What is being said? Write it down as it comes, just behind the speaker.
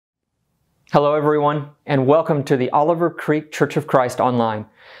Hello everyone, and welcome to the Oliver Creek Church of Christ Online.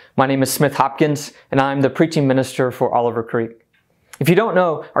 My name is Smith Hopkins, and I'm the preaching minister for Oliver Creek. If you don't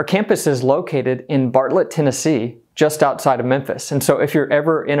know, our campus is located in Bartlett, Tennessee, just outside of Memphis. And so if you're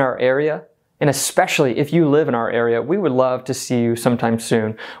ever in our area, and especially if you live in our area, we would love to see you sometime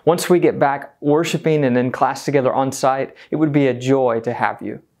soon. Once we get back worshiping and in class together on site, it would be a joy to have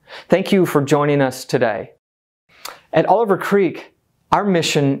you. Thank you for joining us today. At Oliver Creek, our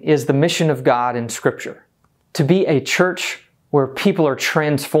mission is the mission of God in Scripture, to be a church where people are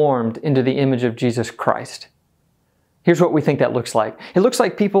transformed into the image of Jesus Christ. Here's what we think that looks like. It looks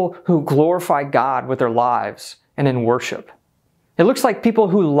like people who glorify God with their lives and in worship. It looks like people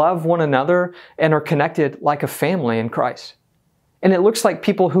who love one another and are connected like a family in Christ. And it looks like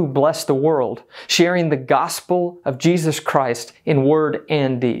people who bless the world, sharing the gospel of Jesus Christ in word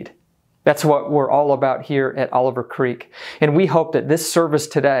and deed. That's what we're all about here at Oliver Creek. And we hope that this service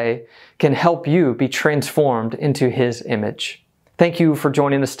today can help you be transformed into His image. Thank you for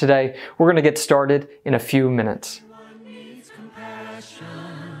joining us today. We're going to get started in a few minutes. Everyone needs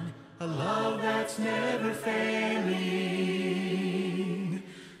compassion, a love that's never failing.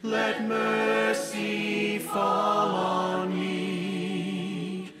 Let mercy fall on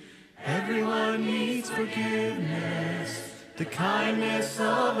me. Everyone needs forgiveness, the kindness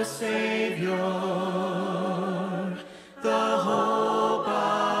of a Savior, the hope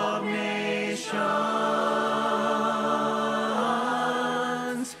of nations.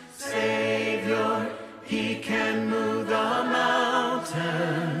 Savior, He can move the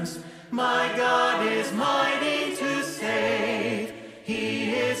mountains. My God is mighty to save.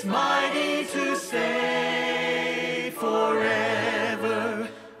 He is mighty to save forever.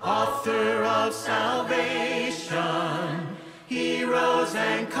 Author of salvation, He rose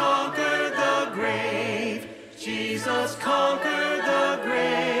and conquered the grave. Jesus conquered the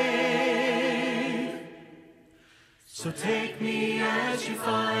grave. So take me as you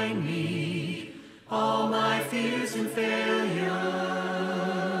find me, all my fears and failures.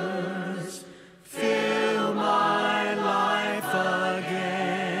 Fill my life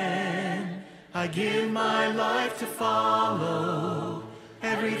again. I give my life to follow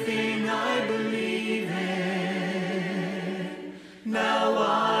everything I believe in. Now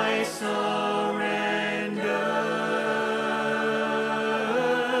I surrender.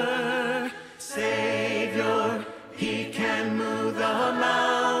 Savior, He can move the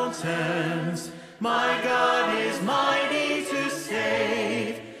mountains. My God is mighty to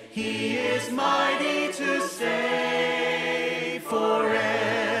save. He is mighty to save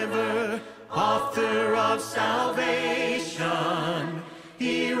forever. Author of salvation,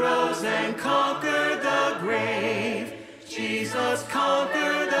 He rose and conquered the grave. Jesus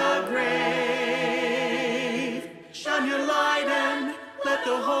conquered the grave. Shine your light and let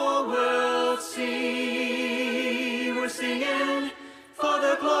the whole world see. We're singing for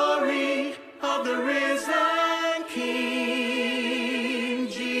the glory of the risen King.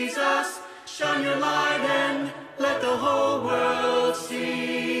 Jesus, shine your light and let the whole world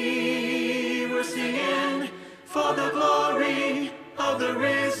see. We're singing for the glory of the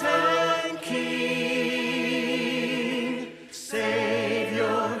risen King.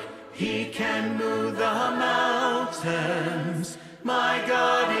 Savior, He can move the mountains. My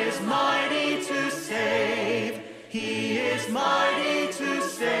God is mighty to save. He is mighty to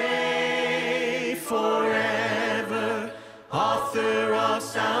save forever. Author of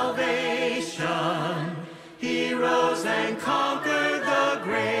salvation, He rose and conquered the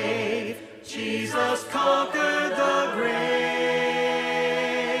grave. Jesus conquered the grave.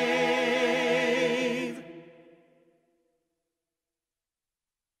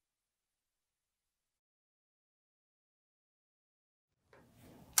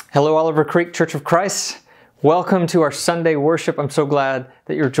 Hello, Oliver Creek Church of Christ. Welcome to our Sunday worship. I'm so glad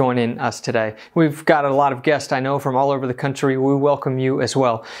that you're joining us today. We've got a lot of guests I know from all over the country. We welcome you as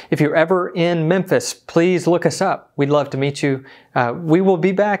well. If you're ever in Memphis, please look us up. We'd love to meet you. We will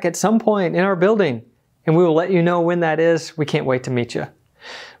be back at some point in our building, and we will let you know when that is. We can't wait to meet you.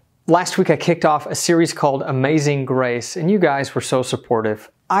 Last week I kicked off a series called Amazing Grace, and you guys were so supportive.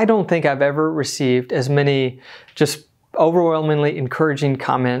 I don't think I've ever received as many just overwhelmingly encouraging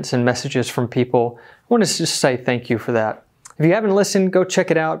comments and messages from people. I want to just say thank you for that. If you haven't listened, go check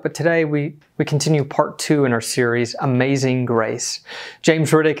it out. But today we continue part 2 in our series, Amazing Grace.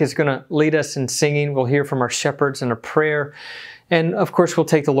 James Riddick is going to lead us in singing. We'll hear from our shepherds in a prayer. And of course, we'll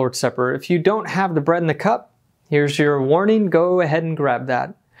take the Lord's Supper. If you don't have the bread and the cup, here's your warning. Go ahead and grab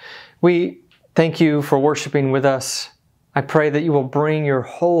that. We thank you for worshiping with us. I pray that you will bring your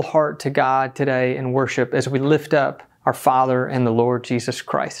whole heart to God today in worship as we lift up our Father and the Lord Jesus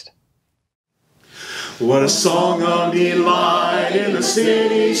Christ. What a song of delight in the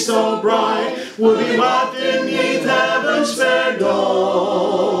city so bright, will be wrapped beneath heaven's fair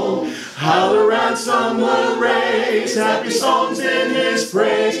dome. How the ransom will raise happy songs in his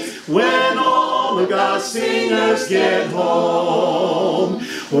praise, when all of God's singers get home.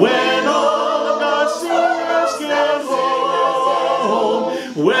 When all of God's singers get home.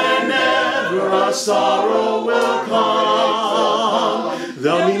 Whenever our sorrow will come,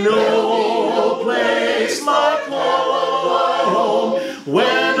 there'll be no place like home.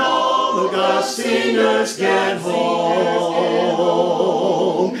 When all of God's singers get home.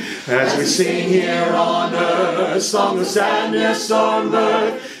 As we sing here on earth, song of sadness or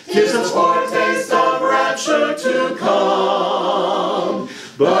mirth, gives us foretaste of rapture to come.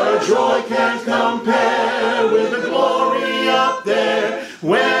 But our joy can't compare with the glory up there,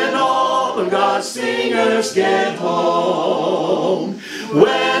 when all of God's singers get home.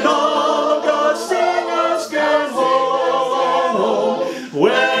 When all of God's singers get home.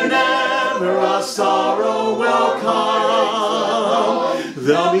 Whenever our sorrow will come,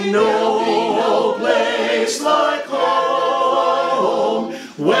 there'll be no place like home.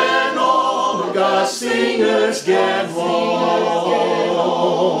 When all of God's singers get home.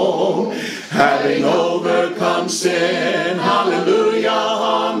 Having overcome sin, hallelujah,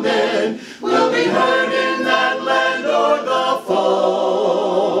 amen, will be heard in that land o'er the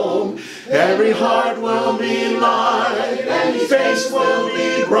foam. Every heart will be light, and face will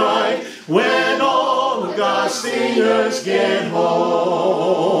be bright, when all of God's singers get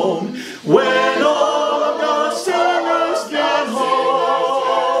home. When all of God's singers get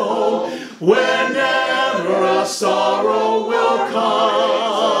home. Whenever our sorrow will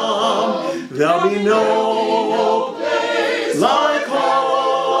come, there'll be no place like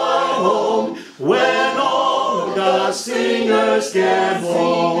home. When all of God's singers get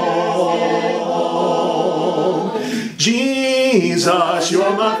home. Jesus,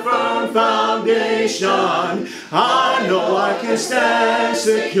 you're my firm foundation. I know I can stand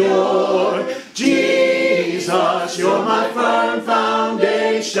secure. Jesus, you're my firm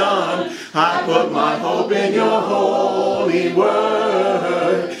foundation. I put my hope in your holy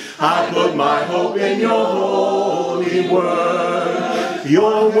word. I put my hope in your holy word.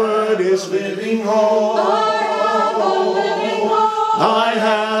 Your word is living hope. I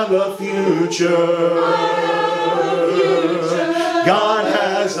have a future. God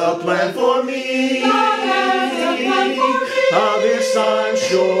has a plan for me. Of this I'm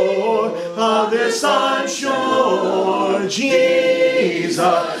sure. Of this I'm sure.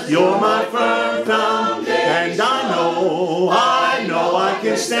 Jesus, you're my firm foundation. And I know I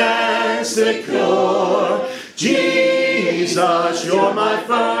can stand secure. Jesus, you're my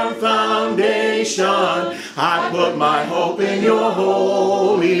firm foundation. I put my hope in your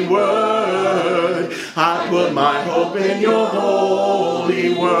holy word. I put my hope in your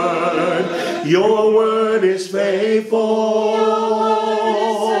holy word. Your word is faithful,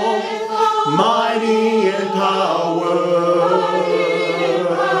 mighty in power.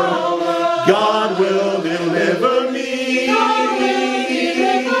 God will deliver me.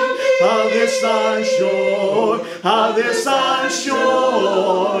 Of this I'm sure. Of this I'm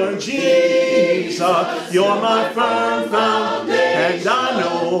sure. Jesus, you're my firm foundation. And I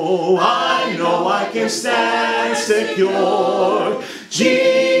know I can stand secure.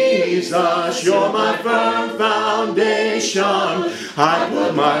 Jesus, you're my firm foundation. I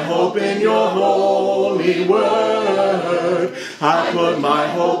put my hope in your holy word. I put my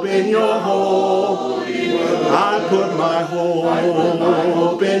hope in your holy word. I put my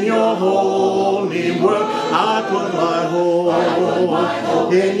hope in your holy word. I put my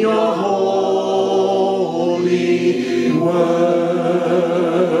hope in your holy word.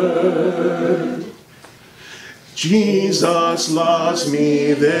 Jesus loves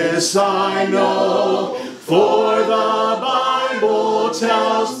me, this I know, for the Bible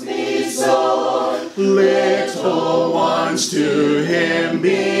tells me so. Little ones to him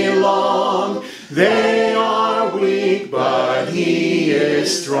belong. They are weak, but he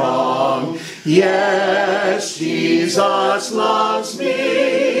is strong. Yes, Jesus loves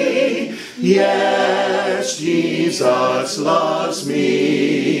me. Yes, Jesus loves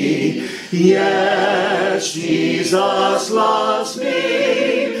me. Yes, Jesus loves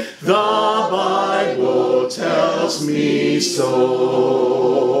me. The Bible tells me so.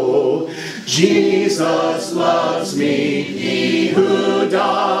 Jesus loves me, he who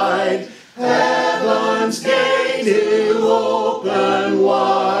died. Heaven's gate to open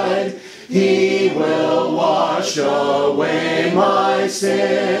wide. He will wash away my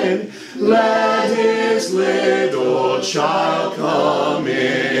sin. Let his little child come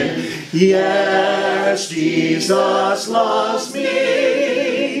in. Yes, Yes, Jesus loves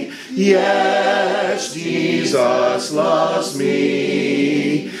me. Yes, Jesus loves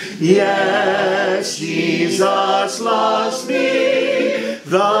me. Yes, Jesus loves me.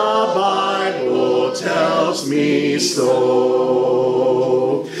 The Bible tells me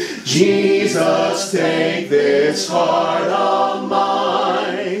so. Jesus, take this heart of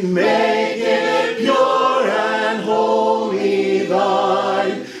mine, make it pure and wholly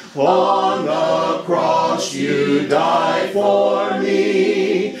thine. On the cross you died for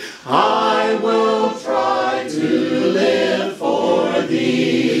me. I will try to live for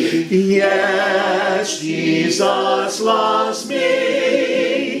thee. Yes, Jesus loves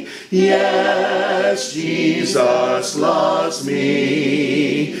me. Yes, Jesus loves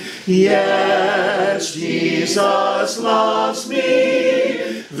me. Yes, Jesus loves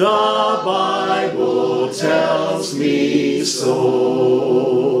me. The Bible tells me so.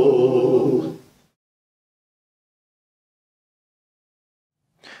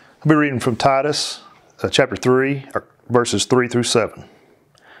 I'll be reading from Titus, chapter 3, verses 3 through 7.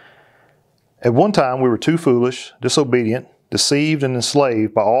 At one time we were too foolish, disobedient, deceived, and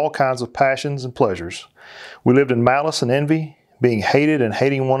enslaved by all kinds of passions and pleasures. We lived in malice and envy, being hated and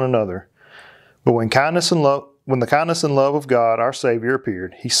hating one another. But when the kindness and love of God, our Savior,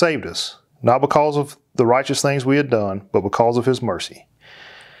 appeared, He saved us, not because of the righteous things we had done, but because of His mercy.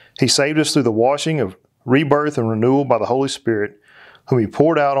 He saved us through the washing of rebirth and renewal by the Holy Spirit, whom He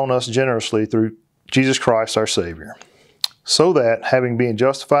poured out on us generously through Jesus Christ our Savior, so that, having been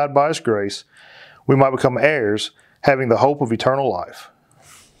justified by His grace, we might become heirs, having the hope of eternal life.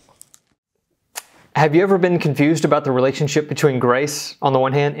 Have you ever been confused about the relationship between grace on the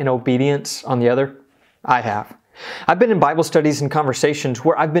one hand and obedience on the other? I have. I've been in Bible studies and conversations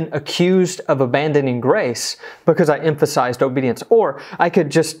where I've been accused of abandoning grace because I emphasized obedience. Or I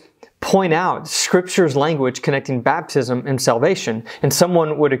could just point out Scripture's language connecting baptism and salvation, and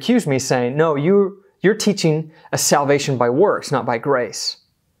someone would accuse me saying, no, you're teaching a salvation by works, not by grace.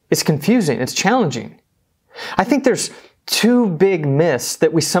 It's confusing. It's challenging. I think there's two big myths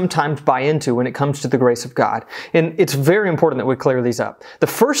that we sometimes buy into when it comes to the grace of God. And it's very important that we clear these up. The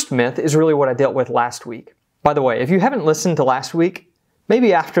first myth is really what I dealt with last week. By the way, if you haven't listened to last week,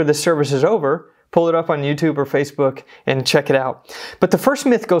 maybe after this service is over, pull it up on YouTube or Facebook and check it out. But the first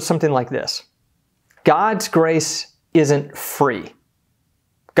myth goes something like this. God's grace isn't free.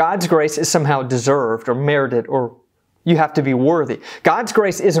 God's grace is somehow deserved or merited, or you have to be worthy. God's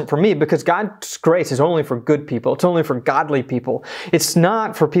grace isn't for me because God's grace is only for good people. It's only for godly people. It's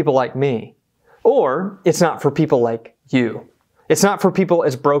not for people like me. Or it's not for people like you. It's not for people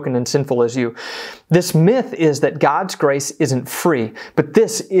as broken and sinful as you. This myth is that God's grace isn't free, but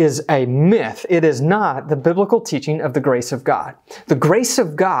this is a myth. It is not the biblical teaching of the grace of God. The grace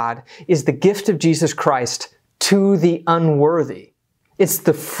of God is the gift of Jesus Christ to the unworthy. It's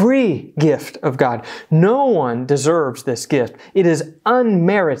the free gift of God. No one deserves this gift. It is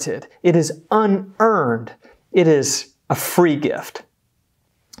unmerited. It is unearned. It is a free gift.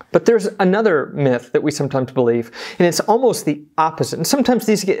 But there's another myth that we sometimes believe, and it's almost the opposite. And sometimes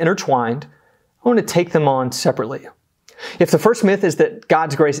these get intertwined. I want to take them on separately. If the first myth is that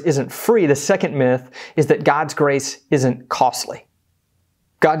God's grace isn't free, the second myth is that God's grace isn't costly.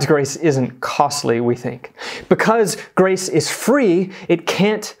 God's grace isn't costly, we think. Because grace is free, it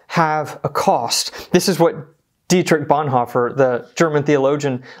can't have a cost. This is what Dietrich Bonhoeffer, the German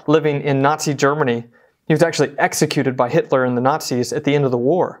theologian living in Nazi Germany, he was actually executed by Hitler and the Nazis at the end of the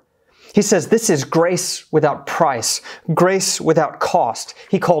war. He says this is grace without price, grace without cost.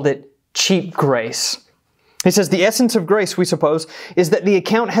 He called it cheap grace. He says the essence of grace, we suppose, is that the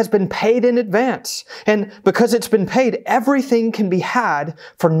account has been paid in advance. And because it's been paid, everything can be had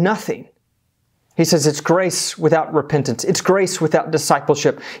for nothing. He says it's grace without repentance. It's grace without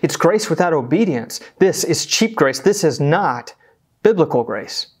discipleship. It's grace without obedience. This is cheap grace. This is not biblical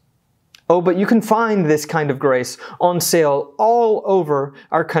grace. Oh, but you can find this kind of grace on sale all over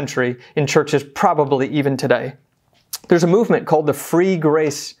our country in churches, probably even today. There's a movement called the Free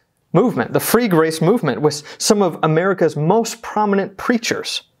Grace Movement, the Free Grace Movement, with some of America's most prominent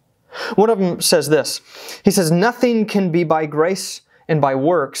preachers. One of them says this. He says, nothing can be by grace and by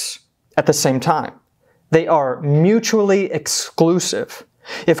works at the same time. They are mutually exclusive.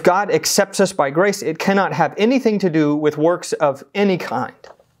 If God accepts us by grace, it cannot have anything to do with works of any kind.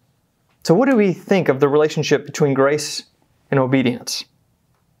 So what do we think of the relationship between grace and obedience?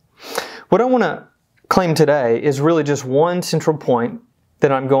 What I want to claim today is really just one central point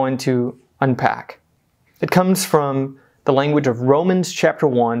that I'm going to unpack. It comes from the language of Romans chapter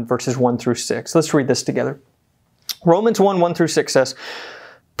 1, verses 1 through 6. Let's read this together. Romans 1, 1 through 6 says,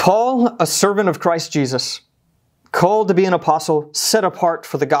 Paul, a servant of Christ Jesus, called to be an apostle, set apart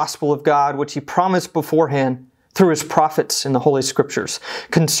for the gospel of God, which he promised beforehand through his prophets in the Holy Scriptures,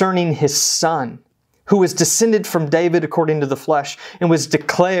 concerning his Son, who was descended from David according to the flesh, and was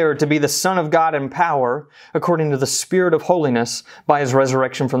declared to be the Son of God in power, according to the Spirit of holiness, by his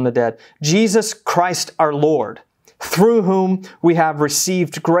resurrection from the dead. Jesus Christ our Lord, through whom we have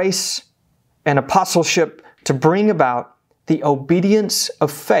received grace and apostleship to bring about the obedience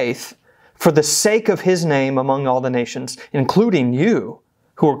of faith for the sake of his name among all the nations, including you,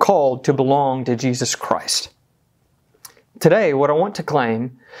 who are called to belong to Jesus Christ. Today, what I want to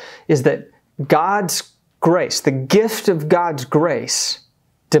claim is that God's grace, the gift of God's grace,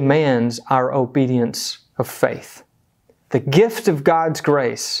 demands our obedience of faith. The gift of God's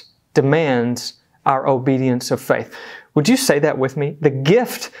grace demands our obedience of faith. Would you say that with me? The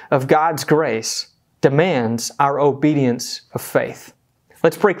gift of God's grace demands our obedience of faith.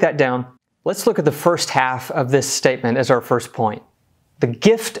 Let's break that down. Let's look at the first half of this statement as our first point. The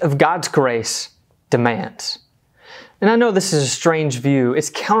gift of God's grace demands. And I know this is a strange view.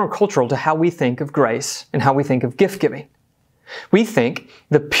 It's countercultural to how we think of grace and how we think of gift giving. We think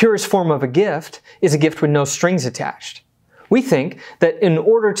the purest form of a gift is a gift with no strings attached. We think that in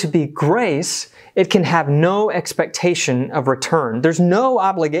order to be grace, it can have no expectation of return. There's no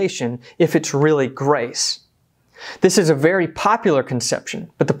obligation if it's really grace. This is a very popular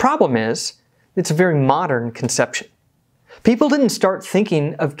conception, but the problem is it's a very modern conception. People didn't start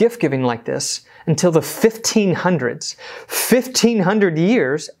thinking of gift giving like this until the 1500s, 1500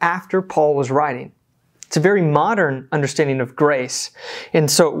 years after Paul was writing. It's a very modern understanding of grace.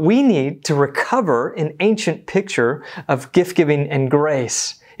 And so we need to recover an ancient picture of gift giving and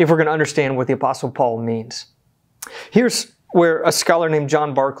grace if we're going to understand what the Apostle Paul means. Here's where a scholar named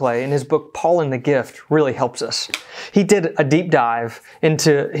John Barclay, in his book Paul and the Gift, really helps us. He did a deep dive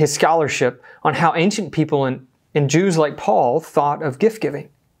into his scholarship on how ancient people and Jews like Paul thought of gift giving.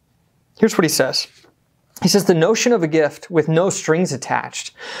 Here's what he says. He says, the notion of a gift with no strings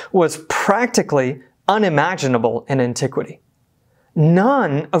attached was practically unimaginable in antiquity.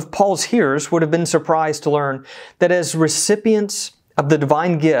 None of Paul's hearers would have been surprised to learn that as recipients of the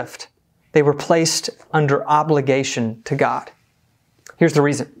divine gift, they were placed under obligation to God. Here's the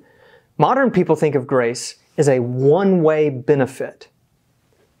reason. Modern people think of grace as a one-way benefit.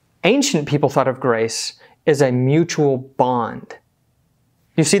 Ancient people thought of grace as a mutual bond.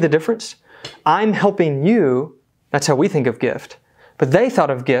 You see the difference? I'm helping you, that's how we think of gift, but they thought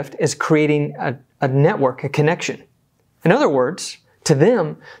of gift as creating a network, a connection. In other words, to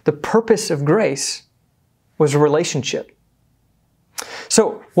them, the purpose of grace was a relationship.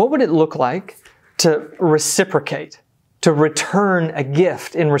 So what would it look like to reciprocate, to return a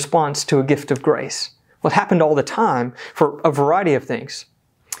gift in response to a gift of grace? Well, it happened all the time for a variety of things.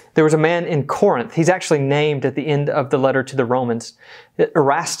 There was a man in Corinth. He's actually named at the end of the letter to the Romans,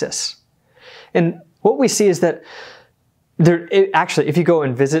 Erastus. And what we see is that actually, if you go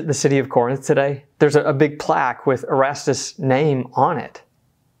and visit the city of Corinth today, there's a big plaque with Erastus' name on it.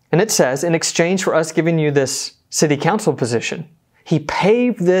 And it says, in exchange for us giving you this city council position, he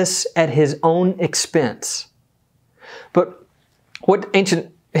paved this at his own expense. But what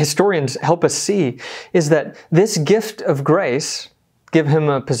ancient historians help us see is that this gift of grace, give him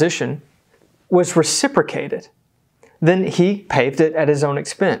a position, was reciprocated. Then he paved it at his own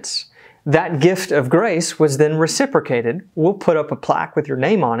expense. That gift of grace was then reciprocated. We'll put up a plaque with your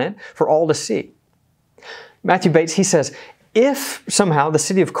name on it for all to see. Matthew Bates, he says, if somehow the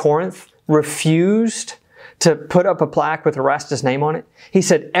city of Corinth refused to put up a plaque with Erastus' name on it, he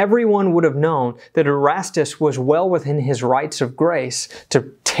said everyone would have known that Erastus was well within his rights of grace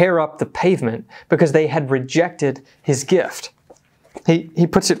to tear up the pavement because they had rejected his gift. He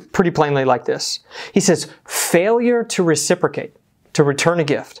puts it pretty plainly like this. He says, failure to reciprocate, to return a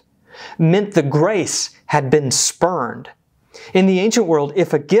gift, meant the grace had been spurned. In the ancient world,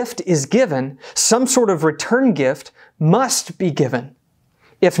 if a gift is given, some sort of return gift must be given.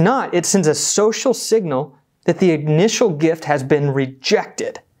 If not, it sends a social signal that the initial gift has been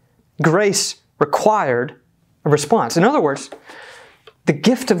rejected. Grace required a response. In other words, the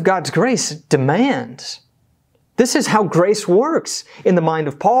gift of God's grace demands. This is how grace works in the mind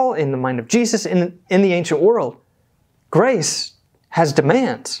of Paul, in the mind of Jesus, in the ancient world. Grace has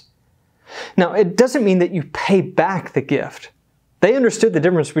demands. Now, it doesn't mean that you pay back the gift. They understood the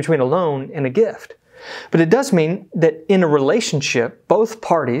difference between a loan and a gift. But it does mean that in a relationship, both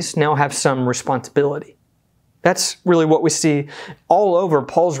parties now have some responsibility. That's really what we see all over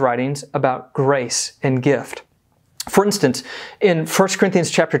Paul's writings about grace and gift. For instance, in 1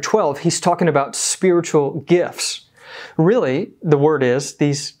 Corinthians chapter 12, he's talking about spiritual gifts. really, the word is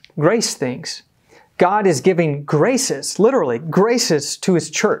these grace things. God is giving graces, literally graces to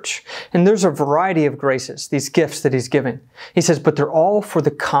His church. And there's a variety of graces, these gifts that He's given. He says, but they're all for the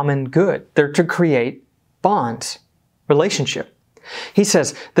common good. They're to create bonds, relationship. He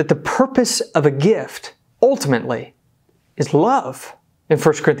says that the purpose of a gift, ultimately, is love in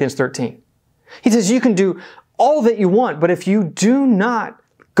 1 Corinthians 13. He says you can do all that you want, but if you do not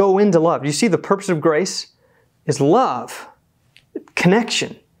go into love, you see the purpose of grace is love,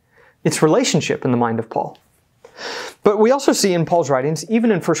 connection. It's relationship in the mind of Paul. But we also see in Paul's writings,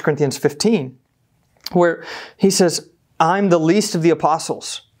 even in 1 Corinthians 15, where he says, I'm the least of the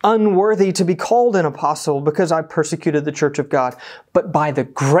apostles, unworthy to be called an apostle because I persecuted the church of God. But by the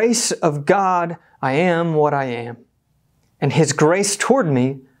grace of God, I am what I am. And His grace toward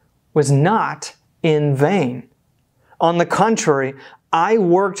me was not in vain. On the contrary, I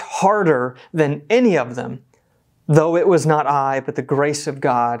worked harder than any of them, though it was not I, but the grace of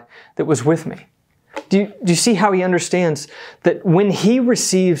God that was with me. Do you see how he understands that when he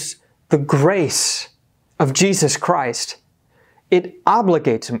receives the grace of Jesus Christ, it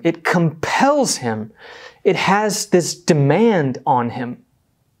obligates him, it compels him, it has this demand on him.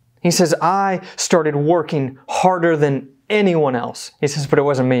 He says, I started working harder than anyone else. He says, but it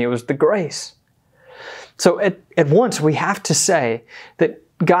wasn't me, it was the grace. So at once we have to say that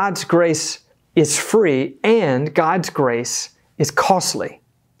God's grace is free and God's grace is costly.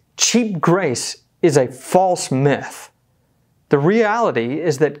 Cheap grace is a false myth. The reality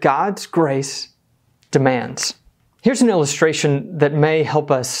is that God's grace demands. Here's an illustration that may help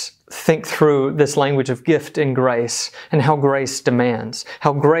us think through this language of gift and grace and how grace demands,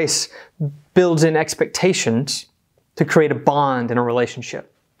 how grace builds in expectations to create a bond in a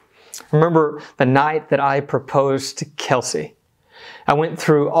relationship. Remember the night that I proposed to Kelsey. I went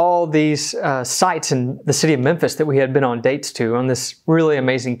through all these sites in the city of Memphis that we had been on dates to on this really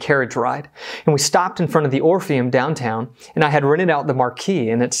amazing carriage ride. And we stopped in front of the Orpheum downtown, and I had rented out the marquee,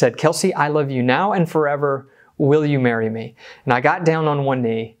 and it said, Kelsey, I love you now and forever. Will you marry me? And I got down on one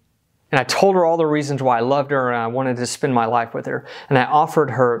knee, and I told her all the reasons why I loved her and I wanted to spend my life with her. And I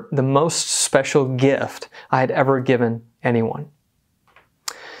offered her the most special gift I had ever given anyone.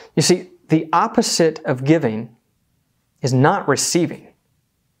 You see, the opposite of giving is not receiving.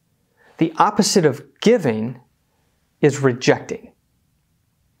 The opposite of giving is rejecting.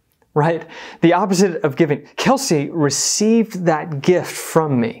 Right? The opposite of giving. Kelsey received that gift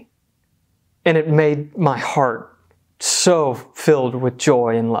from me, and it made my heart so filled with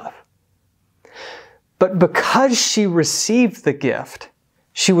joy and love. But because she received the gift,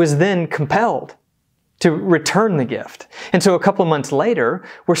 she was then compelled to return the gift. And so a couple of months later,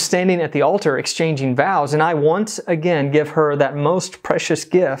 we're standing at the altar exchanging vows, and I once again give her that most precious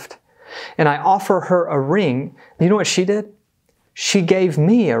gift, and I offer her a ring. You know what she did? She gave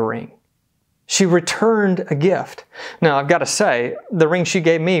me a ring. She returned a gift. Now, I've got to say, the ring she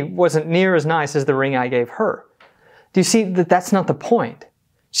gave me wasn't near as nice as the ring I gave her. Do you see that that's not the point?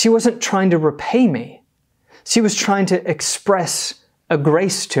 She wasn't trying to repay me. She was trying to express a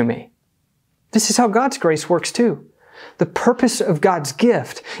grace to me. This is how God's grace works too. The purpose of God's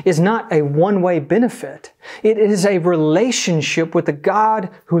gift is not a one-way benefit. It is a relationship with the God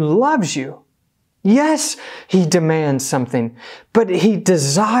who loves you. Yes, He demands something, but He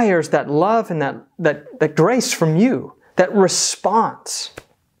desires that love and that grace from you, that response.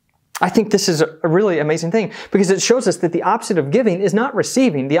 I think this is a really amazing thing because it shows us that the opposite of giving is not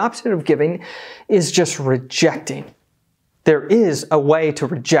receiving. The opposite of giving is just rejecting. There is a way to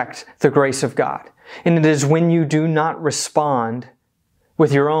reject the grace of God, and it is when you do not respond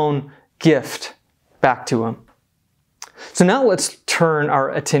with your own gift back to Him. So now let's turn our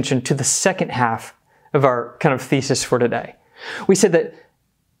attention to the second half of our kind of thesis for today. We said that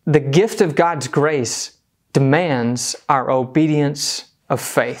the gift of God's grace demands our obedience of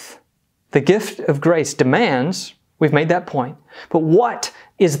faith. The gift of grace demands, we've made that point, but what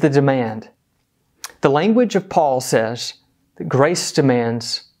is the demand? The language of Paul says that grace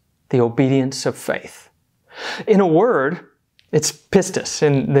demands the obedience of faith. In a word, it's pistis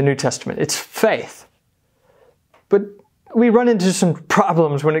in the New Testament. It's faith. But we run into some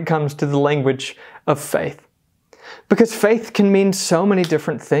problems when it comes to the language of faith. Because faith can mean so many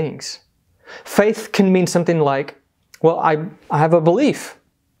different things. Faith can mean something like, well, I have a belief.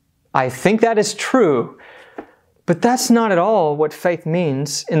 I think that is true. But that's not at all what faith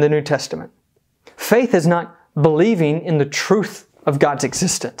means in the New Testament. Faith is not believing in the truth of God's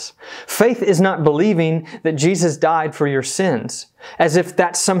existence. Faith is not believing that Jesus died for your sins, as if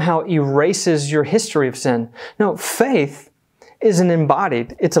that somehow erases your history of sin. No, faith is an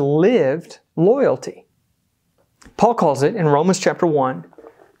embodied, it's a lived loyalty. Paul calls it in Romans chapter 1,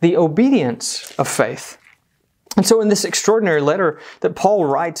 the obedience of faith. And so in this extraordinary letter that Paul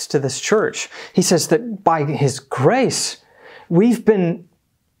writes to this church, he says that by his grace, we've been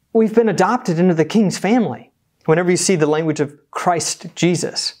adopted into the King's family. Whenever you see the language of Christ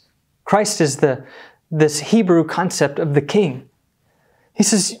Jesus, Christ is this Hebrew concept of the King. He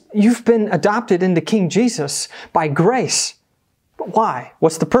says, you've been adopted into King Jesus by grace. But why?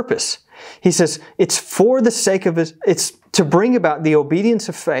 What's the purpose? He says, it's for the sake of it's to bring about the obedience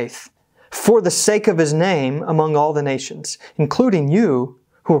of faith for the sake of His name among all the nations, including you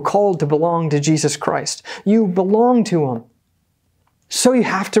who are called to belong to Jesus Christ. You belong to Him. So you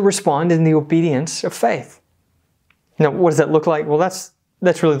have to respond in the obedience of faith. Now, what does that look like? Well, that's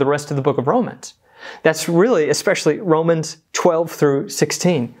really the rest of the book of Romans. That's really, especially Romans 12 through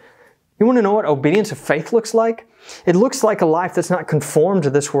 16. You want to know what obedience of faith looks like? It looks like a life that's not conformed to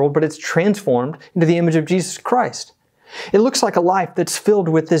this world, but it's transformed into the image of Jesus Christ. It looks like a life that's filled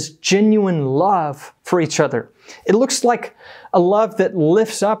with this genuine love for each other. It looks like a love that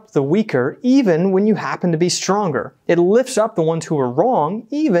lifts up the weaker even when you happen to be stronger. It lifts up the ones who are wrong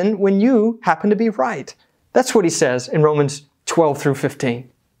even when you happen to be right. That's what he says in Romans 12 through 15.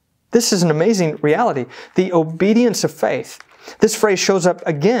 This is an amazing reality. The obedience of faith. This phrase shows up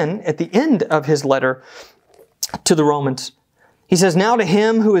again at the end of his letter to the Romans. He says, now to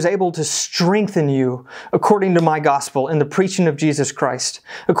Him who is able to strengthen you according to my gospel and the preaching of Jesus Christ,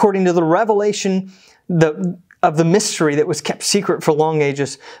 according to the revelation of the mystery that was kept secret for long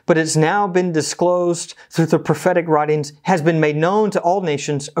ages, but has now been disclosed through the prophetic writings, has been made known to all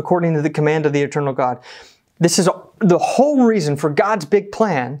nations according to the command of the eternal God. This is the whole reason for God's big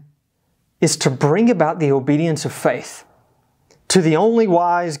plan is to bring about the obedience of faith. To the only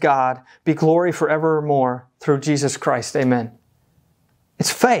wise God be glory forevermore through Jesus Christ. Amen. It's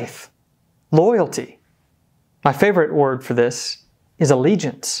faith, loyalty. My favorite word for this is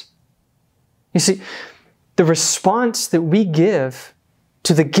allegiance. You see, the response that we give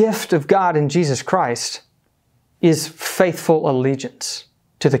to the gift of God in Jesus Christ is faithful allegiance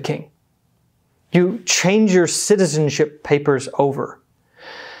to the King. You change your citizenship papers over.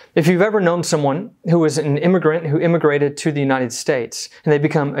 If you've ever known someone who was an immigrant who immigrated to the United States and they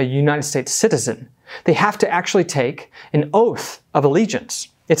become a United States citizen, they have to actually take an oath of allegiance.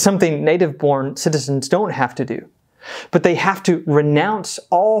 It's something native-born citizens don't have to do. But they have to renounce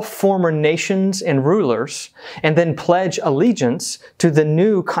all former nations and rulers and then pledge allegiance to the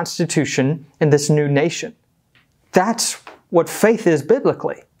new constitution and this new nation. That's what faith is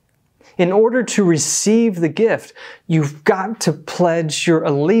biblically. In order to receive the gift, you've got to pledge your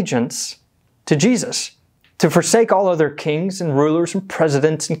allegiance to Jesus, to forsake all other kings and rulers and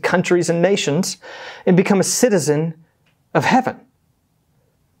presidents and countries and nations and become a citizen of heaven.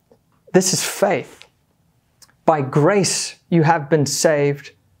 This is faith. By grace, you have been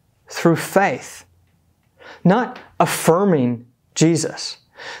saved through faith, not affirming Jesus.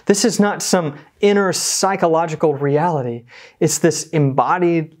 This is not some inner psychological reality. It's this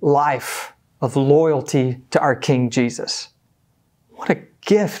embodied life of loyalty to our King Jesus. What a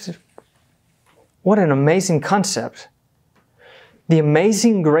gift. What an amazing concept. The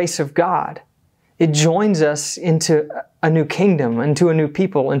amazing grace of God. It joins us into a new kingdom, into a new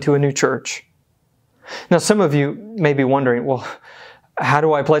people, into a new church. Now, some of you may be wondering, well, how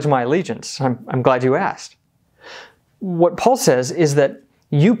do I pledge my allegiance? I'm glad you asked. What Paul says is that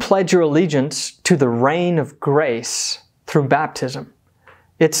you pledge your allegiance to the reign of grace through baptism.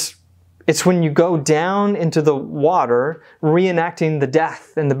 It's when you go down into the water, reenacting the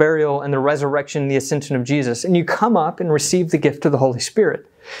death and the burial and the resurrection and the ascension of Jesus, and you come up and receive the gift of the Holy Spirit.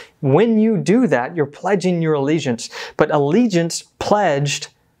 When you do that, you're pledging your allegiance. But allegiance pledged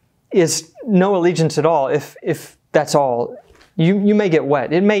is no allegiance at all if that's all. You may get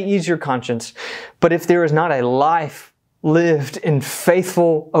wet. It may ease your conscience. But if there is not a life lived in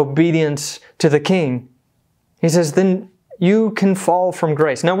faithful obedience to the King, he says, then you can fall from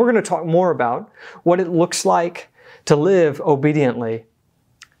grace. Now, we're going to talk more about what it looks like to live obediently,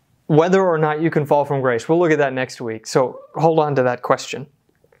 whether or not you can fall from grace. We'll look at that next week, so hold on to that question.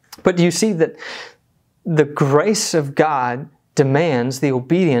 But do you see that the grace of God demands the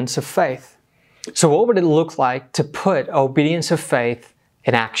obedience of faith? So what would it look like to put obedience of faith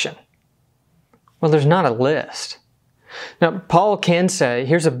in action? Well, there's not a list. Now, Paul can say,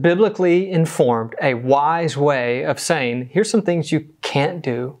 here's a biblically informed, a wise way of saying, here's some things you can't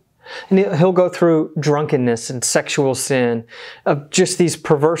do. And he'll go through drunkenness and sexual sin, of just these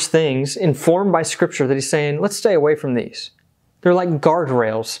perverse things informed by Scripture that he's saying, let's stay away from these. They're like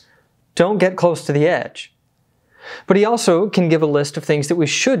guardrails. Don't get close to the edge. But he also can give a list of things that we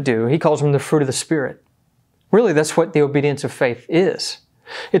should do. He calls them the fruit of the Spirit. Really, that's what the obedience of faith is.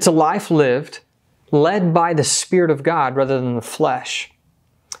 It's a life lived, led by the Spirit of God rather than the flesh.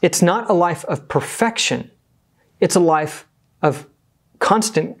 It's not a life of perfection. It's a life of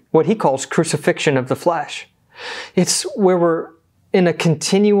constant, what he calls crucifixion of the flesh. It's where we're in a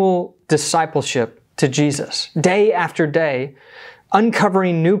continual discipleship to Jesus, day after day,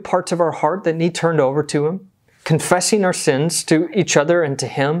 uncovering new parts of our heart that need turned over to Him, confessing our sins to each other and to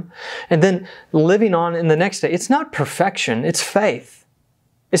Him, and then living on in the next day. It's not perfection, it's faith.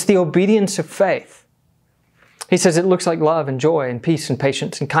 It's the obedience of faith. He says it looks like love and joy and peace and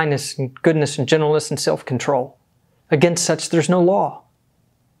patience and kindness and goodness and gentleness and self-control. Against such there's no law.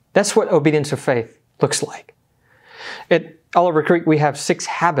 That's what obedience of faith looks like. At Oliver Creek, we have 6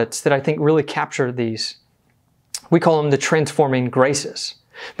 habits that I think really capture these. We call them the transforming graces,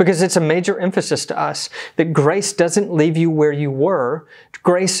 because it's a major emphasis to us that grace doesn't leave you where you were.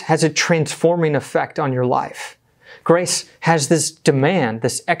 Grace has a transforming effect on your life. Grace has this demand,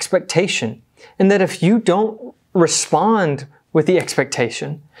 this expectation, and that if you don't respond with the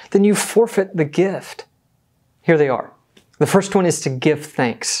expectation, then you forfeit the gift. Here they are. The first one is to give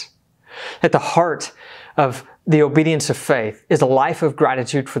thanks. At the heart of the obedience of faith is a life of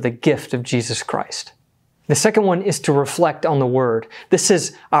gratitude for the gift of Jesus Christ. The second one is to reflect on the Word. This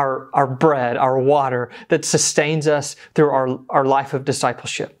is our bread, our water that sustains us through our life of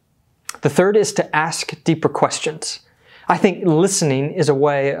discipleship. The third is to ask deeper questions. I think listening is a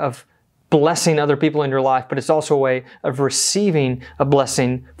way of blessing other people in your life, but it's also a way of receiving a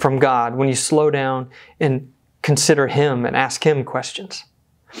blessing from God when you slow down and consider Him and ask Him questions.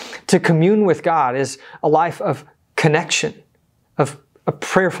 To commune with God is a life of connection, of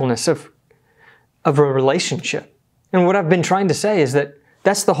prayerfulness, of a relationship. And what I've been trying to say is that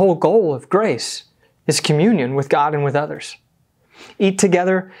that's the whole goal of grace, is communion with God and with others. Eat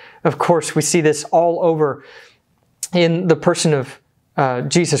together. Of course, we see this all over in the person of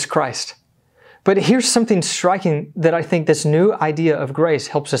Jesus Christ. But here's something striking that I think this new idea of grace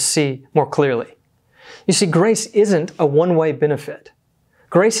helps us see more clearly. You see, grace isn't a one-way benefit.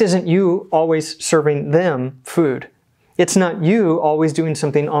 Grace isn't you always serving them food. It's not you always doing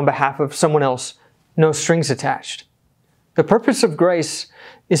something on behalf of someone else, no strings attached. The purpose of grace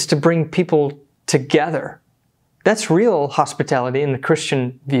is to bring people together. That's real hospitality in the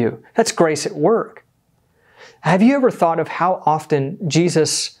Christian view. That's grace at work. Have you ever thought of how often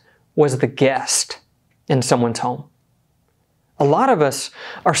Jesus was the guest in someone's home? A lot of us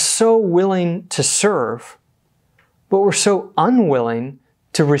are so willing to serve, but we're so unwilling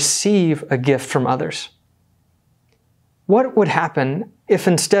to receive a gift from others. What would happen if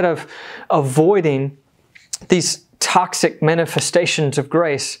instead of avoiding these toxic manifestations of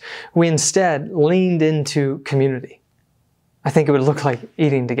grace, we instead leaned into community? I think it would look like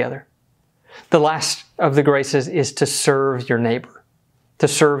eating together. The last of the graces is to serve your neighbor. To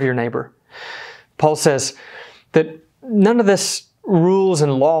serve your neighbor. Paul says that none of this rules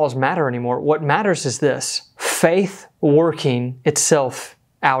and laws matter anymore. What matters is this: faith working itself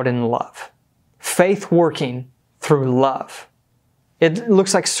out in love. Faith working through love. It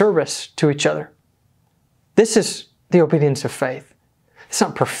looks like service to each other. This is the obedience of faith. It's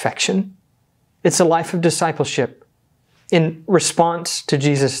not perfection. It's a life of discipleship in response to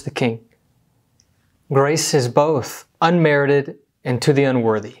Jesus the King. Grace is both unmerited and to the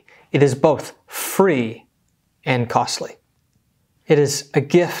unworthy. It is both free and costly. It is a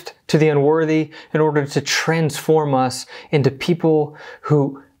gift to the unworthy in order to transform us into people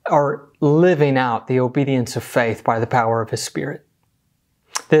who are living out the obedience of faith by the power of His Spirit.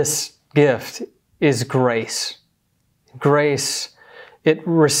 This gift is grace. Grace, it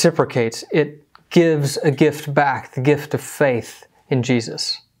reciprocates. It gives a gift back, the gift of faith in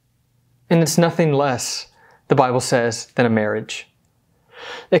Jesus. And it's nothing less, the Bible says, than a marriage.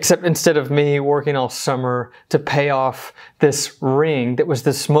 Except instead of me working all summer to pay off this ring that was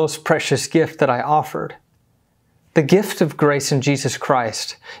this most precious gift that I offered, the gift of grace in Jesus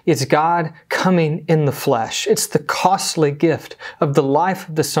Christ is God coming in the flesh. It's the costly gift of the life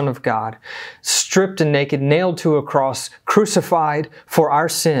of the Son of God, stripped and naked, nailed to a cross, crucified for our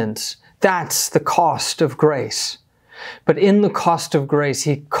sins. That's the cost of grace. But in the cost of grace,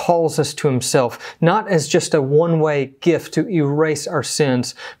 He calls us to Himself, not as just a one-way gift to erase our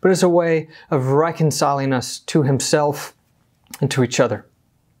sins, but as a way of reconciling us to Himself and to each other.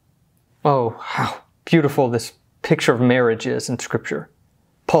 Oh, how beautiful this picture of marriage is in Scripture.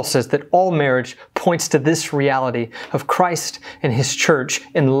 Paul says that all marriage points to this reality of Christ and His church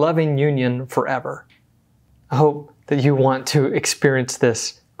in loving union forever. I hope that you want to experience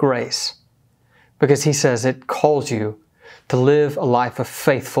this grace, because He says it calls you to live a life of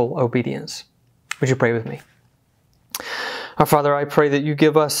faithful obedience. Would you pray with me? Our Father, I pray that you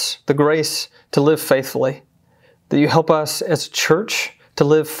give us the grace to live faithfully, that you help us as a church to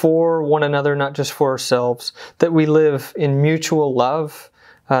live for one another, not just for ourselves, that we live in mutual love,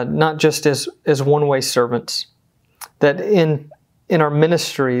 not just as one-way servants, that in our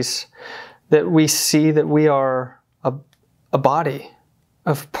ministries, that we see that we are a body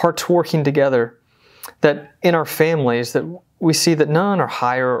of parts working together, that in our families, that we see that none are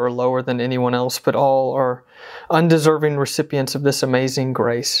higher or lower than anyone else, but all are undeserving recipients of this amazing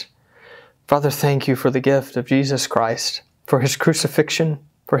grace. Father, thank you for the gift of Jesus Christ, for his crucifixion,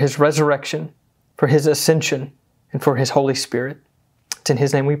 for his resurrection, for his ascension, and for his Holy Spirit. It's in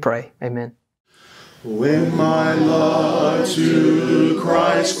his name we pray. Amen. When my love to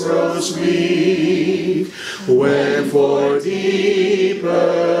Christ grows weak, when for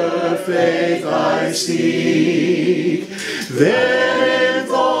deeper faith I seek, then in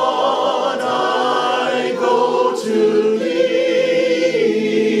thought I go to thee,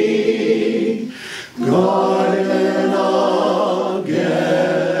 Garden of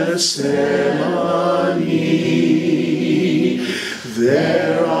Gethsemane.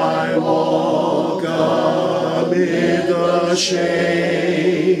 There I walk amid the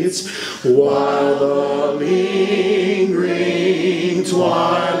shades, while the lingering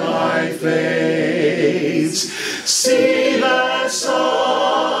twilight fades. See that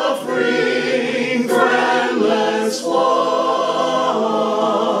suffering, friendless one,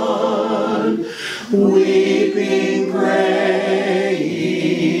 weeping, praying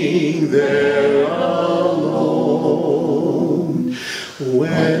there alone.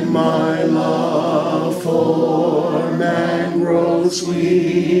 When my love for man grows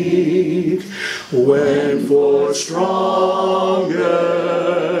weak, when for stronger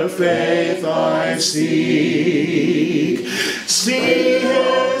faith I seek, see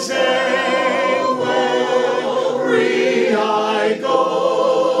his angry I go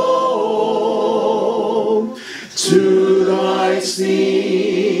to thy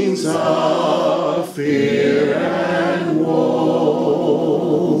scenes of fear and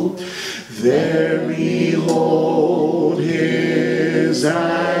woe. There behold his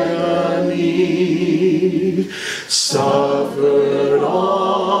agony, suffered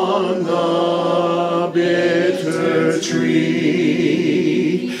on the bitter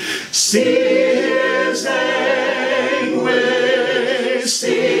tree. See his anguish,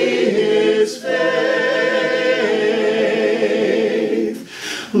 see his faith,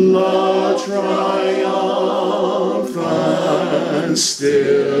 love triumphant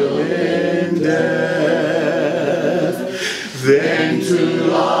still in death. Then to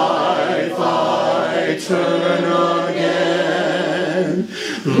life I turn again,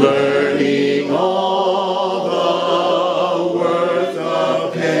 learning all the worth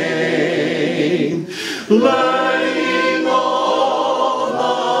of pain, learning all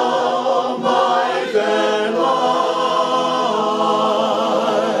the might that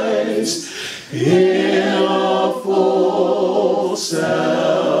lies in a full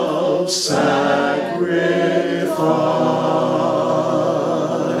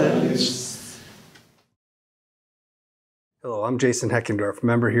self-sacrifice. Hello, I'm Jason Heckendorf,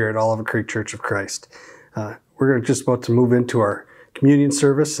 member here at Oliver Creek Church of Christ. We're just about to move into our communion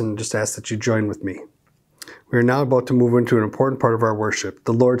service and just ask that you join with me. We are now about to move into an important part of our worship,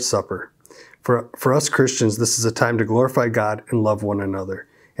 the Lord's Supper. For us Christians, this is a time to glorify God and love one another.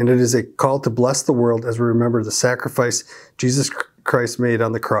 And it is a call to bless the world as we remember the sacrifice Jesus Christ made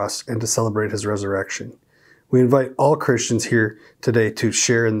on the cross and to celebrate his resurrection. We invite all Christians here today to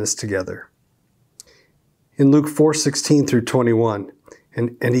share in this together. In Luke 4:16 through 21,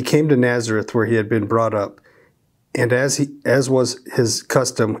 and he came to Nazareth where he had been brought up, and as was his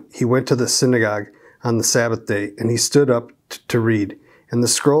custom, he went to the synagogue on the Sabbath day, and he stood up to read. And the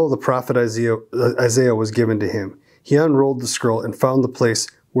scroll of the prophet Isaiah was given to him. He unrolled the scroll and found the place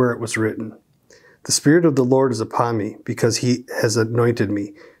where it was written, "The Spirit of the Lord is upon me, because he has anointed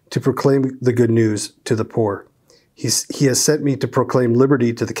me to proclaim the good news to the poor. He has sent me to proclaim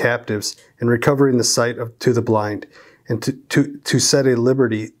liberty to the captives and recovering the sight to the blind, and to set at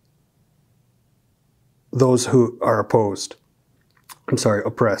liberty those who are oppressed,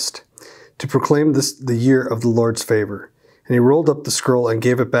 to proclaim the year of the Lord's favor." And he rolled up the scroll and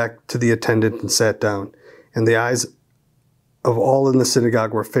gave it back to the attendant and sat down. And the eyes of all in the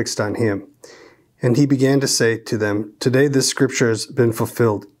synagogue were fixed on him. And he began to say to them, "Today this scripture has been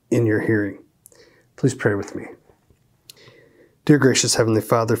fulfilled in your hearing." Please pray with me. Dear gracious Heavenly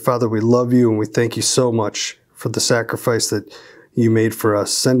Father, Father, we love you and we thank you so much for the sacrifice that you made for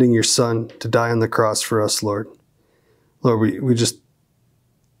us, sending your Son to die on the cross for us, Lord. Lord, we just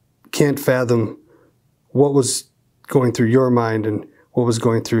can't fathom what was going through your mind and what was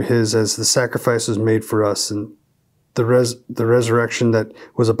going through his as the sacrifice was made for us and the resurrection that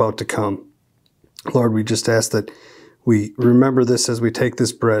was about to come. Lord, we just ask that we remember this as we take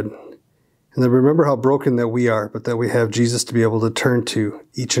this bread, and then remember how broken that we are, but that we have Jesus to be able to turn to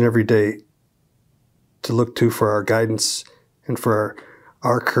each and every day, to look to for our guidance and for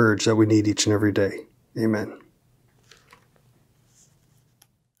our courage that we need each and every day. Amen.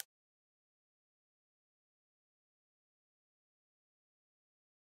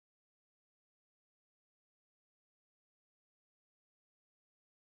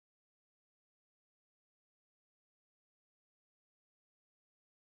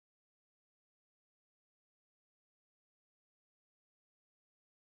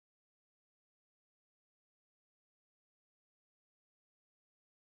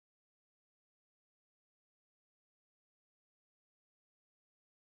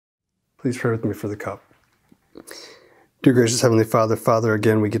 Please pray with me for the cup. Dear gracious Heavenly Father, Father,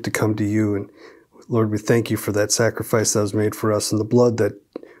 again, we get to come to you. And Lord, we thank you for that sacrifice that was made for us and the blood that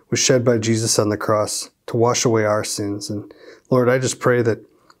was shed by Jesus on the cross to wash away our sins. And Lord, I just pray that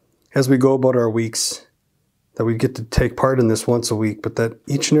as we go about our weeks, that we get to take part in this once a week, but that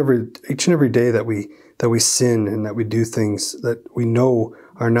each and every day that we sin and that we do things that we know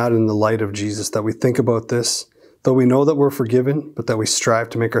are not in the light of Jesus, that we think about this, though we know that we're forgiven, but that we strive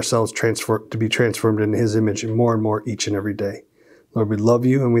to make ourselves to be transformed into his image more and more each and every day. Lord, we love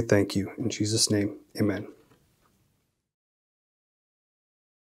you and we thank you. In Jesus' name, amen.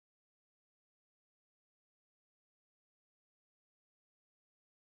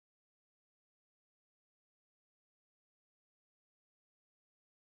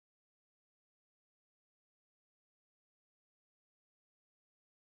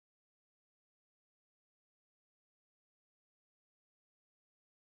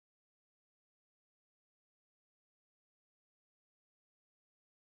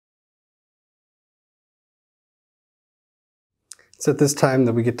 It's at this time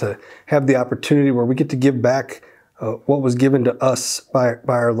that we get to have the opportunity where we get to give back what was given to us by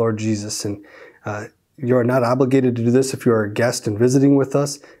our Lord Jesus. And you are not obligated to do this if you are a guest and visiting with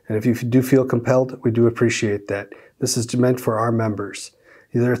us. And if you do feel compelled, we do appreciate that. This is meant for our members.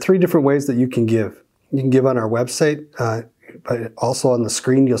 There are 3 different ways that you can give. You can give on our website, but also on the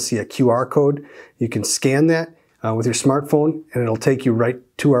screen you'll see a QR code. You can scan that with your smartphone and it'll take you right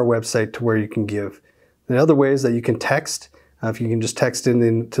to our website to where you can give. The other way is that you can text. If you can just text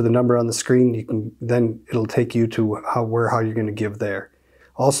in to the number on the screen, then it'll take you to how you're going to give there.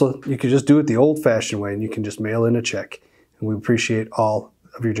 Also, you can just do it the old-fashioned way, and you can just mail in a check. And we appreciate all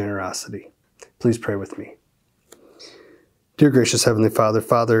of your generosity. Please pray with me. Dear gracious Heavenly Father,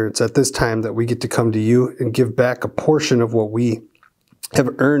 Father, it's at this time that we get to come to you and give back a portion of what we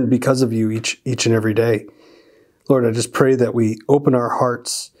have earned because of you each and every day. Lord, I just pray that we open our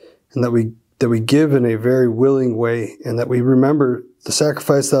hearts and that we give in a very willing way, and that we remember the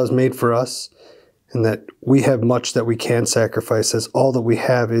sacrifice that was made for us, and that we have much that we can sacrifice, as all that we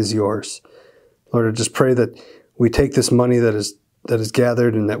have is yours. Lord, I just pray that we take this money that is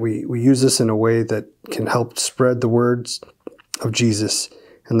gathered and that we use this in a way that can help spread the words of Jesus,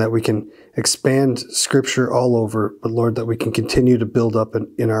 and that we can expand Scripture all over, but Lord, that we can continue to build up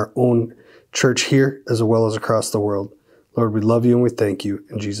in our own church here as well as across the world. Lord, we love you and we thank you.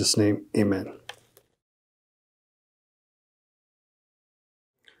 In Jesus' name, amen.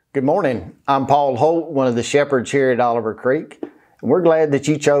 Good morning. I'm Paul Holt, one of the shepherds here at Oliver Creek, and we're glad that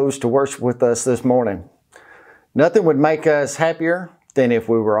you chose to worship with us this morning. Nothing would make us happier than if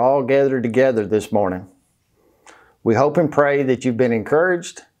we were all gathered together this morning. We hope and pray that you've been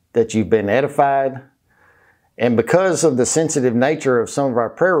encouraged, that you've been edified, and because of the sensitive nature of some of our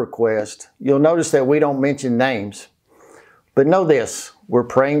prayer requests, you'll notice that we don't mention names. But know this, we're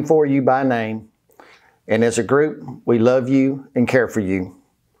praying for you by name, and as a group, we love you and care for you.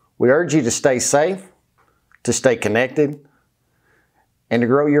 We urge you to stay safe, to stay connected, and to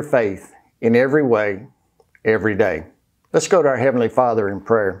grow your faith in every way, every day. Let's go to our Heavenly Father in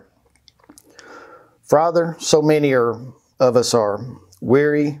prayer. Father, so many of us are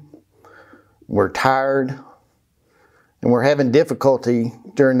weary, we're tired, and we're having difficulty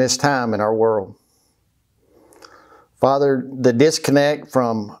during this time in our world. Father, the disconnect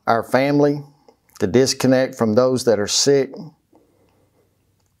from our family, the disconnect from those that are sick,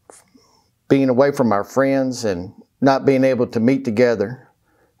 being away from our friends and not being able to meet together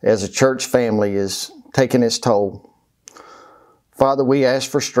as a church family is taking its toll. Father, we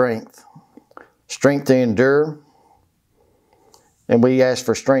ask for strength to endure, and we ask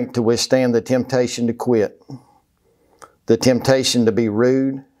for strength to withstand the temptation to quit, the temptation to be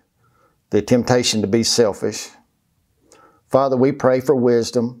rude, the temptation to be selfish. Father, we pray for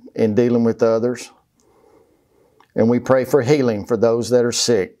wisdom in dealing with others, and we pray for healing for those that are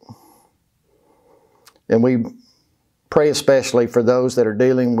sick. And we pray especially for those that are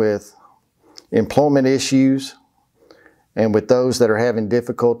dealing with employment issues and with those that are having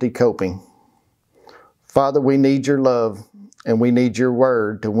difficulty coping. Father, we need your love and we need your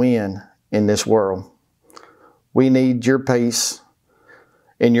word to win in this world. We need your peace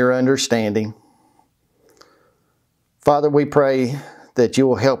and your understanding. Father, we pray that you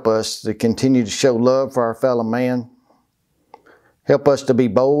will help us to continue to show love for our fellow man. Help us to be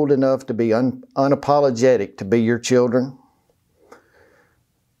bold enough to be unapologetic to be your children.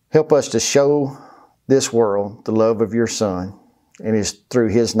 Help us to show this world the love of your Son. And it's through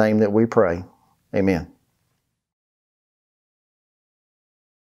his name that we pray. Amen.